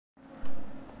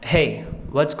Hey,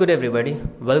 what's good everybody?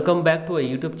 Welcome back to our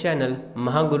YouTube channel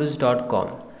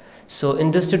mahagurus.com. So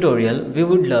in this tutorial we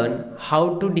would learn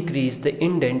how to decrease the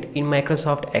indent in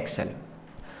Microsoft Excel.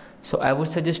 So I would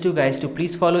suggest you guys to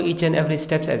please follow each and every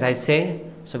steps as I say.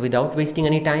 So without wasting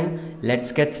any time,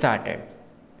 let's get started.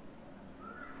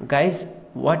 Guys,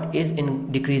 what is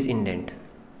decrease indent?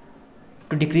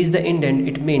 To decrease the indent,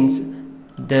 it means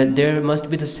that there must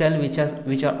be the cell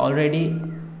which are already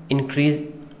increased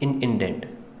in indent.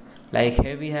 Like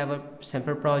here we have a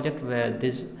sample project where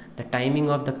the timing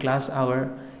of the class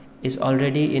hour is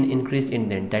already in increased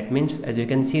indent. That means, as you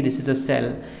can see, this is a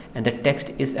cell and the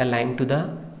text is aligned to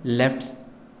the left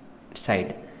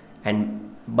side,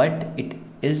 but it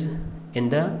is in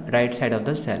the right side of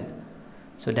the cell.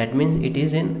 So that means it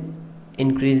is in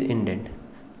increased indent.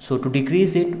 So to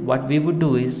decrease it, what we would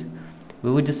do is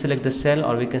we would just select the cell,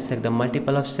 or we can select the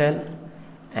multiple of cell,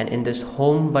 and in this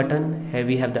home button here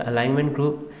we have the alignment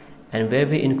group, and where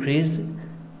we increase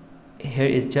here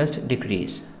is just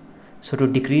decrease. So to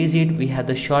decrease it, we have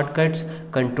the shortcuts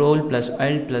Control plus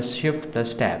Alt plus Shift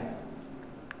plus Tab.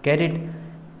 Get it?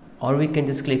 Or we can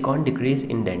just click on decrease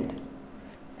indent.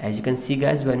 As you can see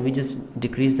guys, when we just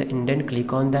decrease the indent,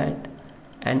 click on that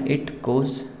and it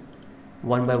goes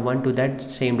one by one to that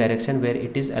same direction where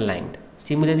it is aligned.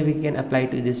 Similarly, we can apply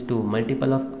to this to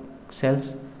multiple of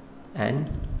cells and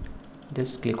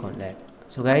just click on that.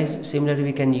 So guys, similarly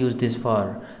we can use this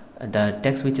for the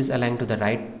text which is aligned to the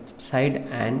right side,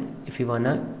 and if you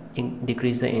wanna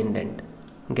decrease the indent.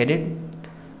 Get it?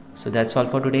 So that's all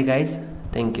for today guys.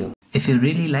 Thank you. If you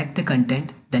really like the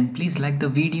content, then please like the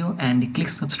video and click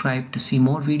subscribe to see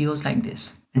more videos like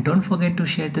this. And don't forget to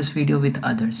share this video with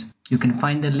others. You can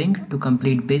find the link to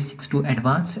complete basics to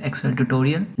advanced Excel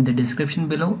tutorial in the description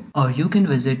below, or you can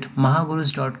visit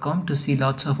mahagurus.com to see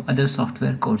lots of other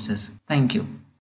software courses. Thank you.